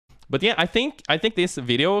But yeah, I think this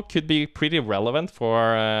video could be pretty relevant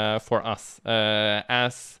for us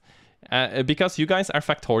because you guys are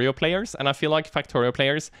Factorio players, and I feel like Factorio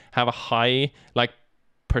players have a high like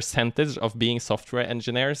percentage of being software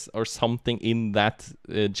engineers or something in that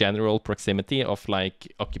general proximity of like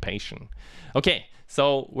occupation. Okay,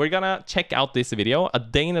 so we're gonna check out this video, a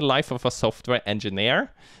day in the life of a software engineer.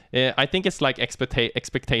 I think it's like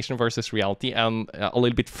expectation versus reality and a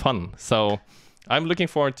little bit fun. So I'm looking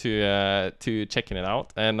forward to checking it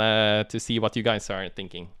out and to see what you guys are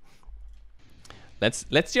thinking.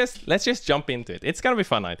 Let's just jump into it. It's gonna be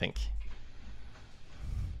fun, I think.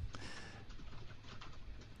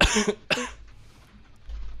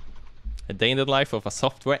 A day in the life of a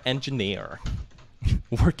software engineer.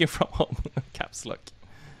 Working from home. Caps lock.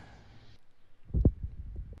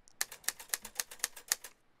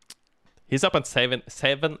 He's up at 7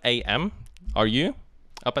 a.m. Are you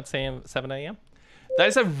up at 7 a.m.? That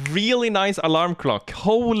is a really nice alarm clock.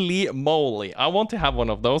 Holy moly. I want to have one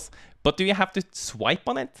of those. But do you have to swipe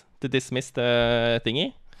on it to dismiss the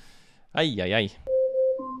thingy? Ay, ay, ay.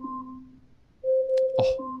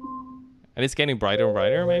 Oh. And it's getting brighter and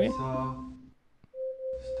brighter, maybe?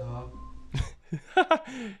 Stop.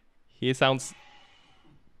 He sounds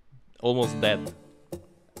almost dead.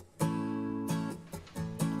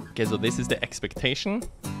 Okay, so this is the expectation.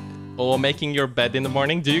 Oh, making your bed in the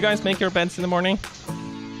morning. Do you guys make your beds in the morning?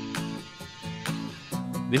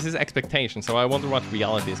 This is expectation, so I wonder what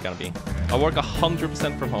reality is gonna be. I work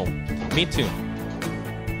 100% from home. Me too.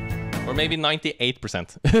 Or maybe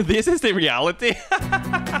 98%. This is the reality.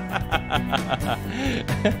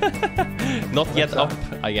 Not yet up,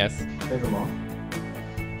 I guess. Bedroom off.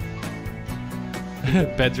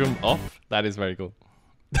 Bedroom off? That is very cool.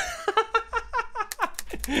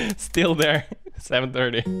 Still there.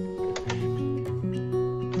 7:30.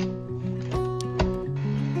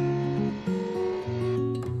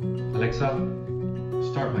 Alexa,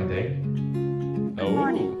 start my day. Good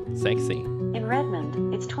morning. Sexy. In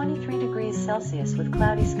Redmond, it's 23 degrees Celsius with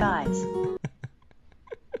cloudy skies.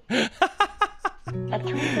 At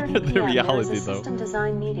 3:30 The p.m. reality, there's a though. system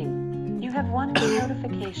design meeting. You have one new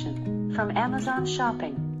notification from Amazon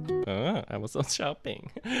Shopping. Amazon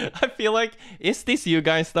Shopping. I feel like, is this you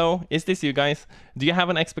guys though? Is this you guys? Do you have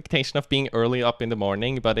an expectation of being early up in the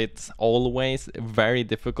morning, but it's always very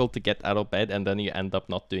difficult to get out of bed and then you end up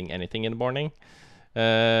not doing anything in the morning?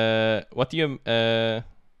 What do you,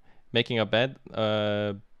 making a bed,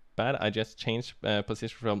 bad? I just changed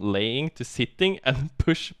position from laying to sitting and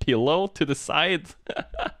push pillow to the side.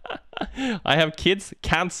 I have kids,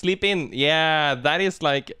 can't sleep in. Yeah, that is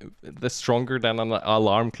like the stronger than an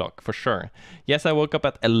alarm clock for sure. Yes, I woke up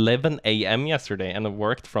at 11 a.m. yesterday and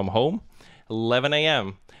worked from home. 11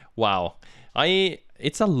 a.m. Wow.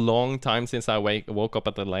 It's a long time since I woke up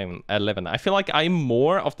at 11. I feel like I'm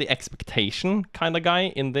more of the expectation kind of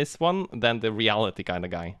guy in this one than the reality kind of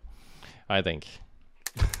guy, I think.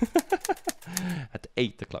 At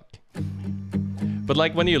 8 o'clock. But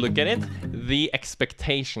like when you look at it, the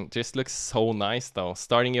expectation just looks so nice though.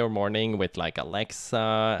 Starting your morning with like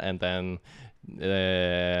Alexa and then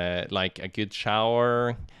like a good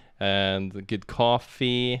shower and good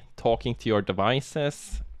coffee, talking to your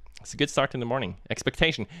devices. It's a good start in the morning.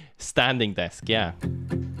 Expectation. Standing desk, yeah.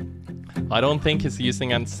 I don't think he's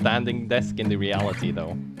using a standing desk in the reality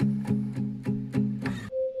though.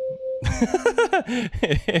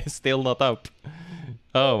 Still not up.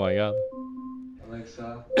 Oh my god.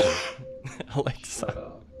 Alexa.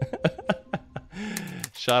 Alexa.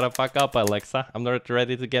 Shut the fuck up, Alexa. I'm not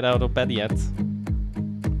ready to get out of bed yet.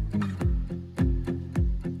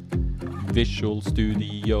 Visual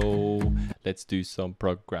Studio. Let's do some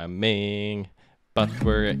programming. But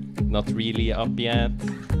we're not really up yet.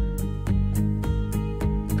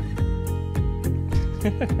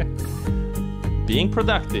 Being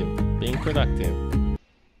productive. Being productive.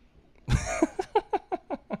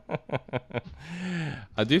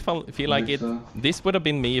 I do feel like this would have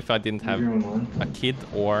been me if I didn't have a kid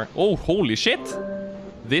or... Oh, holy shit!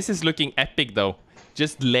 This is looking epic though.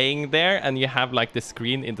 Just laying there and you have like the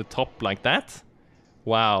screen in the top like that.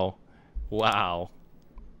 Wow. Wow.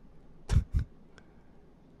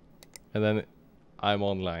 And then I'm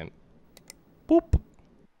online. Boop.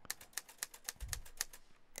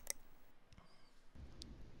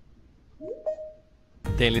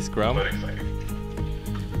 Daily Scrum.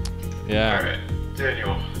 Yeah. All right,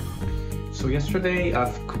 Daniel. So yesterday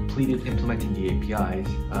I've completed implementing the APIs.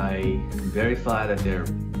 I verify that they're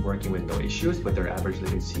working with no issues, but their average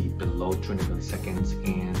latency below 200 milliseconds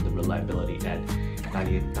and the reliability at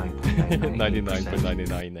 99.998%.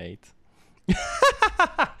 99.998.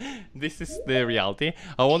 This is the reality.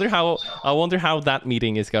 I wonder how that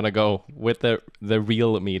meeting is gonna go with the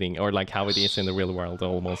real meeting, or like how it is in the real world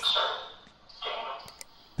almost.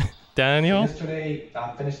 Daniel? Yesterday,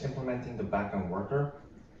 I finished implementing the backend worker.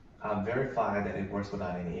 I verified that it works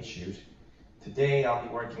without any issues. Today, I'll be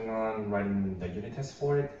working on writing the unit test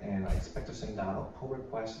for it, and I expect to send out a pull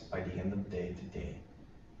request by the end of the day today.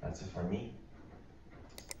 That's it for me.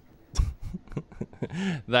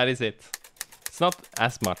 That is it. It's not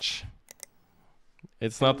as much.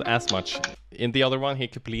 It's not as much. In the other one, he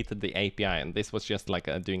completed the API, and this was just like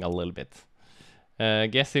doing a little bit.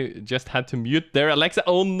 Guess you just had to mute there, Alexa.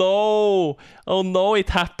 Oh no! Oh no,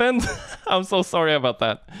 it happened! I'm so sorry about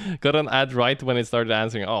that. Got an ad right when it started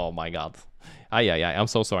answering. Oh my god. I'm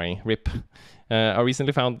so sorry. RIP. I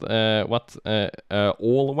recently found what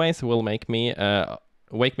always will make me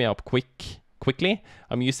wake me up quickly.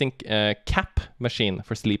 I'm using CAP machine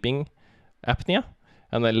for sleeping apnea.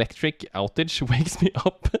 An electric outage wakes me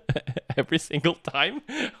up every single time.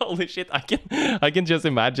 Holy shit! I can just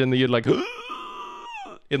imagine you like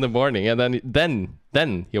in the morning, and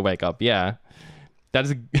then you wake up. Yeah, that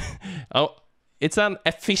is. Oh, it's an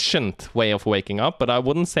efficient way of waking up, but I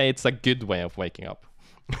wouldn't say it's a good way of waking up.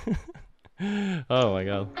 Oh my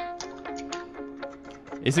god!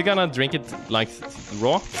 Is he gonna drink it like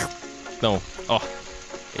raw? No. Oh,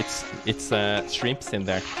 it's shrimps in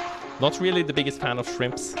there. Not really the biggest fan of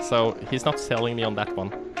shrimps, so he's not selling me on that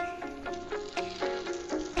one.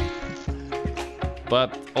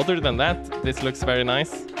 But other than that, this looks very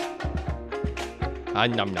nice.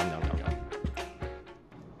 Yum, yum, yum, yum,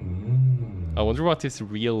 yum. I wonder what his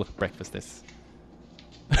real breakfast is.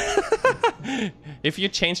 If you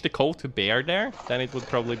change the code to bear there, then it would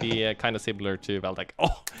probably be kind of similar to, well, like,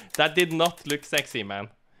 oh, that did not look sexy, man.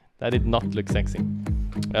 That did not look sexy.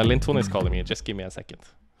 Linton is calling me. Just give me a second.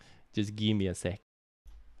 Just give me a sec.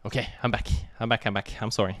 Okay, I'm back.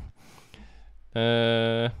 I'm sorry.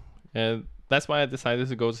 That's why I decided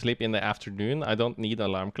to go to sleep in the afternoon. I don't need an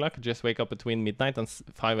alarm clock. Just wake up between midnight and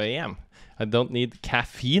 5 a.m. I don't need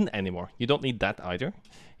caffeine anymore. You don't need that either.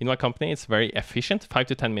 In my company, it's very efficient. 5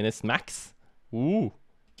 to 10 minutes max. Ooh.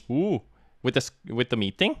 With the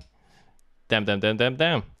meeting. Damn.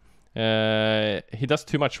 He does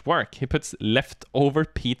too much work. He puts leftover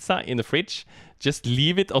pizza in the fridge. Just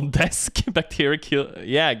leave it on desk. Bacteria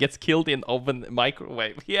gets killed in oven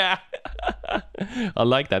microwave. Yeah. I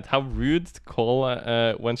like that. How rude to call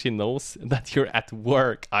when she knows that you're at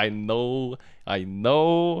work. I know.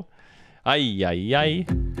 Ay.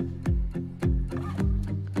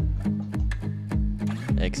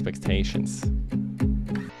 Expectations.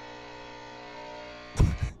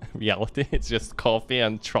 Reality, it's just coffee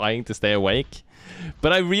and trying to stay awake.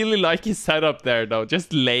 But I really like his setup there, though.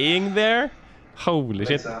 Just laying there. Holy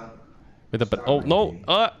shit. With a oh no.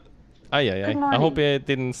 I hope it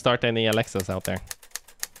didn't start any Alexas out there.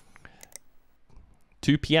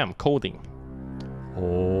 2 p.m. coding.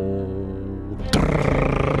 Oh.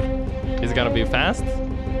 Is it gonna be fast?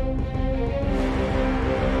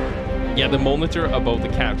 Yeah, the monitor above the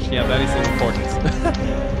couch. Yeah, that is important.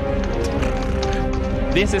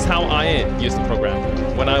 This is how I used to program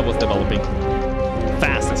when I was developing.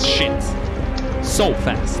 Fast as shit. So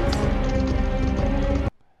fast.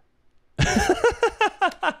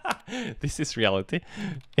 This is reality.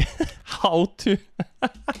 How to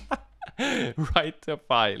write a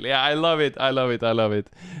file. Yeah, I love it.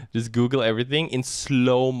 Just Google everything in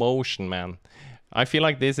slow motion, man. I feel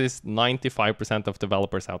like this is 95% of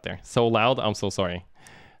developers out there. So loud, I'm so sorry.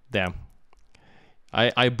 Damn.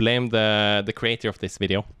 I blame the creator of this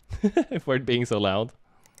video for it being so loud.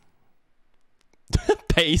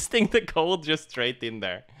 Pasting the code just straight in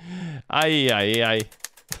there. Ay.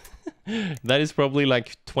 That is probably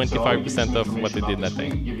like 25% of what they did in that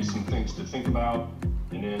thing. Give you some things to think about,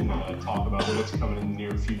 and then talk about what's coming in the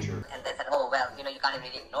near future. And they said, oh, well, you can't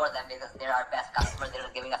really ignore them because they're our best customers. They're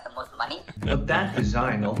giving us the most money. But that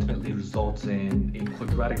design ultimately results in a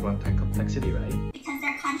quadratic runtime complexity, right? Because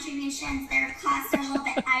their contributions, their costs are a little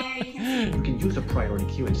bit higher. You can use a priority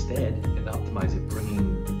queue instead and optimize it,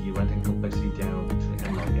 bringing the runtime complexity down to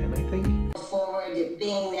n log n, I think. Forward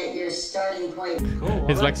being that your starting point. Cool.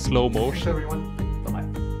 It's like slow Thanks, motion. everyone. Bye-bye.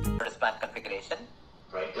 First plant configuration.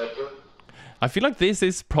 Right, Doctor? I feel like this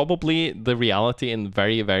is probably the reality in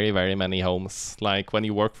very, very, very many homes. Like when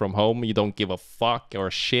you work from home, you don't give a fuck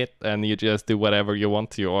or shit, and you just do whatever you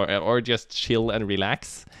want to, or just chill and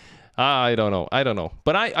relax. I don't know.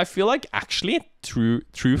 But I feel like actually,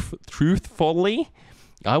 truthfully,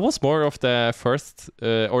 I was more of the first,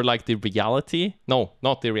 or like the reality. No,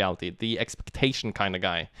 not the reality. The expectation kind of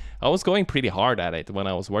guy. I was going pretty hard at it when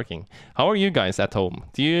I was working. How are you guys at home?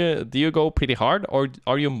 Do you go pretty hard, or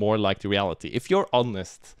are you more like the reality? If you're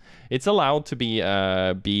honest, it's allowed to be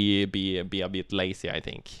a bit lazy, I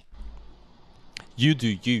think. You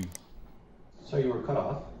do you. So you were cut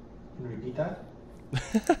off. Can you repeat that?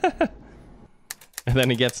 And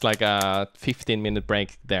then he gets like a 15-minute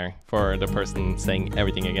break there for the person saying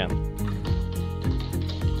everything again.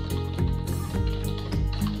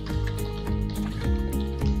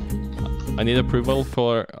 I need approval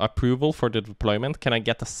for the deployment. Can I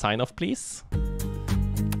get a sign-off, please?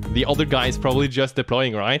 The other guy is probably just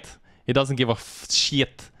deploying, right? He doesn't give a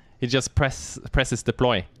shit. He just presses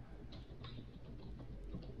deploy.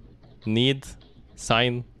 Need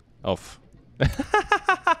sign off.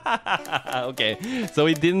 Okay, so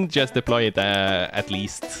he didn't just deploy it at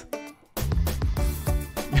least.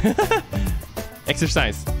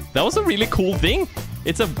 Exercise. That was a really cool thing.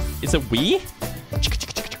 It's a Wii.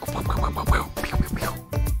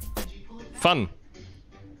 Fun.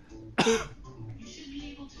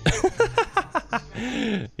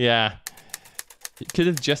 Yeah. You could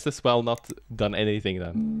have just as well not done anything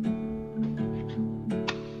then.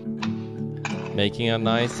 Making a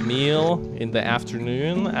nice meal in the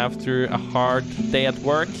afternoon after a hard day at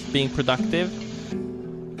work, being productive.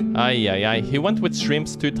 Ay, ay, ay. He went with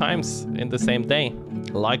shrimps 2 times in the same day.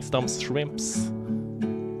 Likes them shrimps.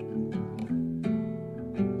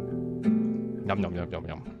 Yum, yum, yum, yum,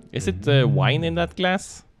 yum. Is it wine in that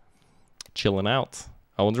glass? Chilling out.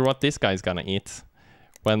 I wonder what this guy's gonna eat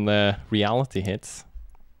when the reality hits.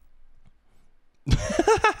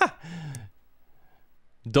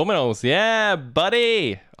 Domino's, yeah,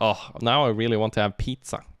 buddy. Oh, now I really want to have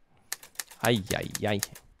pizza. Ay, ay, ay.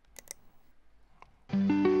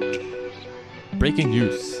 Breaking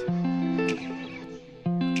news.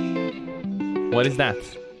 What is that?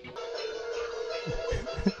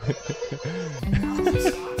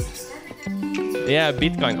 Yeah,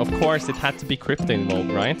 Bitcoin. Of course, it had to be crypto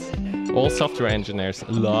involved, right? All software engineers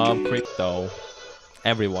love crypto.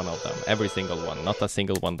 Every one of them. Every single one. Not a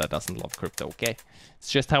single one that doesn't love crypto, okay? It's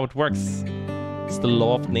just how it works. It's the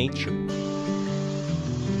law of nature.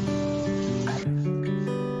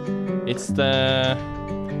 It's the...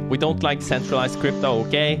 We don't like centralized crypto,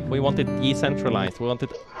 okay? We want it decentralized. We want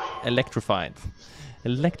it electrified.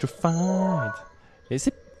 Electrified. Is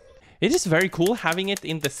it... It is very cool having it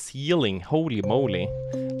in the ceiling. Holy moly.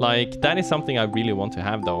 Like, that is something I really want to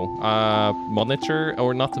have, though. Monitor,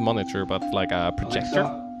 or not a monitor, but like a projector.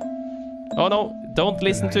 Oh, no. Don't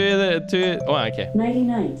listen to... Oh, okay.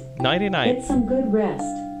 Nighty-night. Nighty-night. Get some good rest.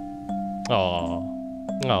 Oh.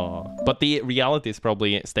 Oh. But the reality is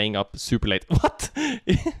probably staying up super late. What?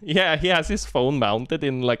 Yeah, he has his phone mounted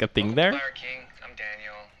in like a thing there. Fire King, I'm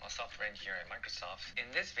Daniel, a software engineer at Microsoft. In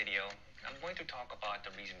this video, I'm going to talk about the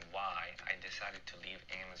reason why I decided to leave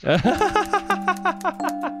Amazon.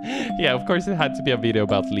 Yeah, of course it had to be a video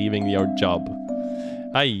about leaving your job.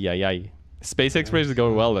 Ay, ay, ay. Space exploration is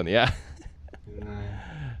going well then, yeah.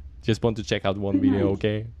 Just want to check out one video,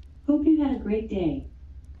 okay? Hope you had a great day.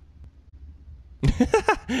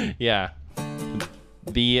 Yeah.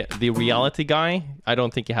 The reality guy, I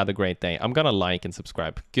don't think he had a great day. I'm gonna like and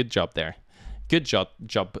subscribe. Good job there. Good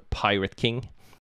job, Pirate King.